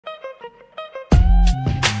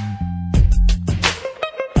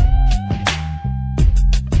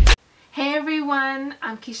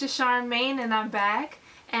I'm Keisha Charmaine and I'm back,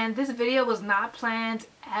 and this video was not planned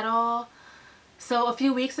at all. So a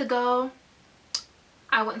few weeks ago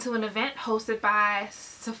I went to an event hosted by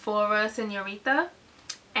Sephora Senorita,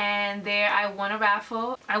 and there I won a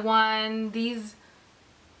raffle. I won these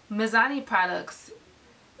Mizani products.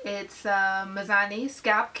 It's Mizani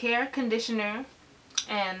Scalp Care Conditioner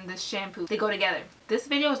and the shampoo. They go together. This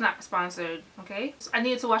video is not sponsored, okay? So I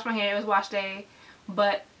needed to wash my hair. It was wash day,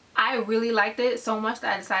 but I really liked it so much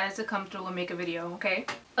that I decided to come through and make a video, okay?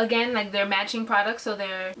 Again, like, they're matching products, so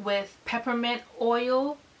they're with peppermint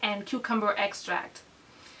oil and cucumber extract.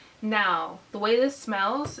 Now, the way this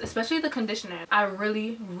smells, especially the conditioner, I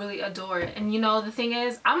really adore it. And you know, the thing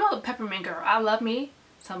is, I'm a peppermint girl. I love me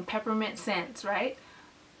some peppermint scents, right?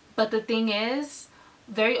 But the thing is,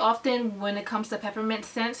 very often when it comes to peppermint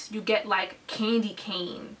scents, you get like candy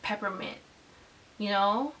cane peppermint, you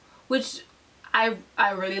know? Which I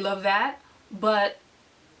really love that, but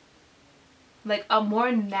like a more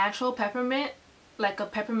natural peppermint, like a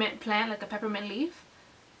peppermint plant, like a peppermint leaf,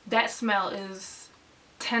 that smell is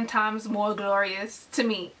 10 times more glorious to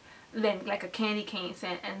me than like a candy cane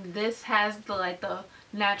scent. And this has the the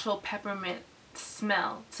natural peppermint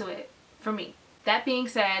smell to it for me. That being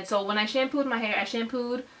said, so when I shampooed my hair, I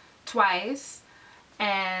shampooed twice,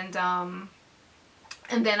 and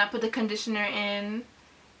then I put the conditioner in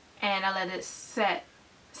and I let it sit.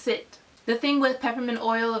 The thing with peppermint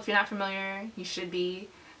oil, if you're not familiar, you should be.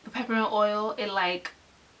 But peppermint oil,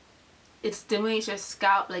 it stimulates your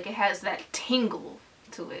scalp. Like, it has that tingle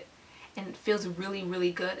to it, and it feels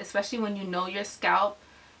really good, especially when you know your scalp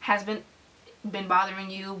has been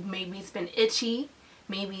bothering you. Maybe it's been itchy,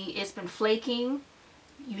 maybe it's been flaking,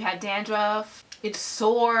 you have dandruff, it's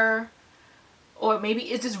sore, or maybe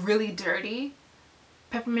it's just really dirty.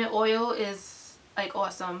 Peppermint oil is like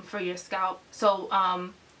awesome for your scalp. So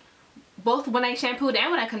both when I shampooed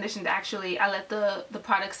and when I conditioned, actually, I let the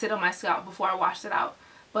product sit on my scalp before I washed it out.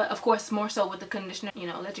 But of course, more so with the conditioner, you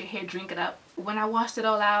know, let your hair drink it up. When I washed it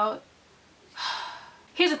all out,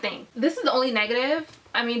 here's the thing. This is the only negative.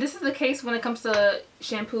 I mean, this is the case when it comes to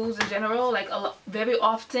shampoos in general. Like, very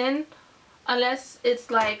often, unless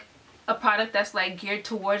it's like a product that's like geared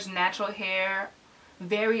towards natural hair,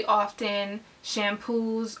 very often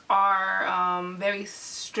shampoos are very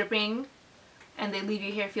stripping, and they leave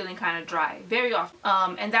your hair feeling kind of dry very often.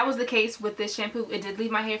 And that was the case with this shampoo. It did leave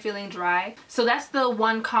my hair feeling dry. So that's the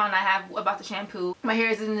one con I have about the shampoo. My hair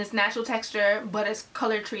is in this natural texture, but it's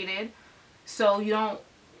color treated, so you don't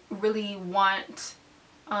really want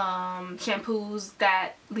shampoos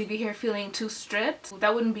that leave your hair feeling too stripped.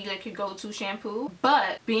 That wouldn't be like your go-to shampoo.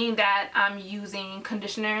 But being that I'm using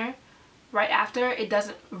conditioner right after, it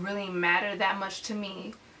doesn't really matter that much to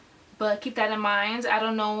me. But keep that in mind. I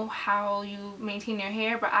don't know how you maintain your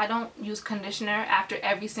hair, but I don't use conditioner after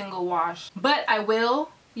every single wash. But I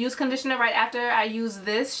will use conditioner right after I use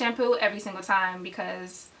this shampoo every single time,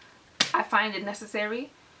 because I find it necessary.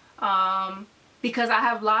 Because I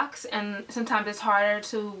have locks, and sometimes it's harder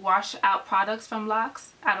to wash out products from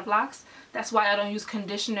locks, out of locks. That's why I don't use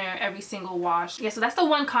conditioner every single wash. Yeah, so that's the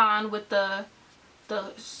one con with the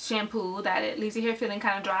shampoo, that it leaves your hair feeling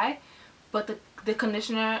kind of dry. But the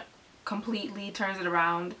conditioner completely turns it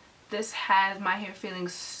around. This has my hair feeling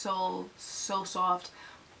so soft.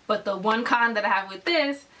 But the one con that I have with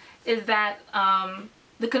this is that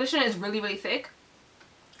the conditioner is really thick,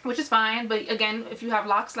 which is fine. But again, if you have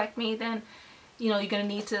locks like me, then you know, you're gonna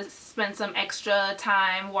need to spend some extra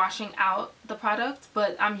time washing out the product.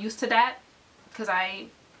 But I'm used to that, because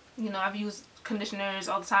I've used conditioners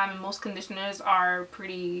all the time, and most conditioners are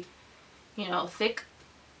pretty, you know, thick.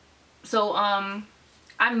 So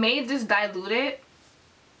I may just dilute it.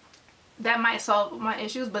 That might solve my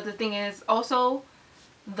issues. But the thing is, also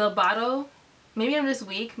the bottle, maybe I'm just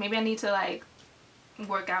weak, maybe I need to like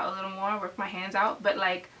work out a little more, work my hands out. But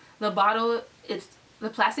like, the bottle, the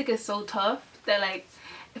plastic is so tough that like,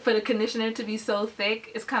 for the conditioner to be so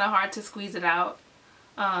thick, it's kind of hard to squeeze it out.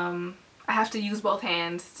 I have to use both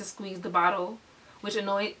hands to squeeze the bottle, which kind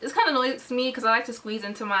of annoys me, because I like to squeeze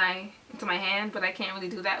into my hand, but I can't really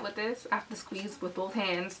do that with this. I have to squeeze with both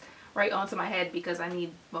hands right onto my head, because I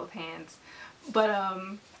need both hands. But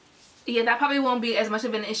yeah, that probably won't be as much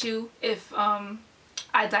of an issue if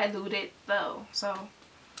I dilute it though. So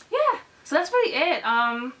yeah, so that's really it.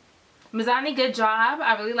 Mizani, good job.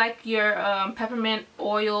 I really like your peppermint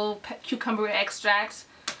oil, cucumber extract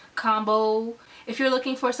combo. If you're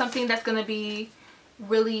looking for something that's going to be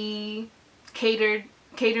really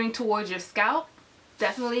catering towards your scalp,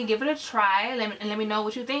 definitely give it a try, and let me know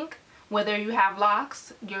what you think. Whether you have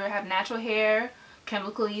locks, you have natural hair,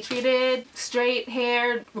 chemically treated straight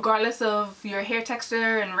hair, regardless of your hair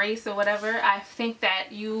texture and race or whatever, I think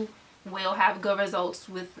that you will have good results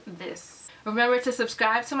with this. Remember to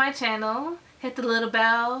subscribe to my channel, hit the little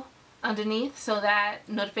bell underneath so that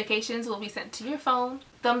notifications will be sent to your phone.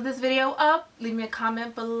 Thumbs this video up, leave me a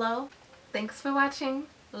comment below. Thanks for watching.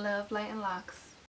 Love, light, and locks.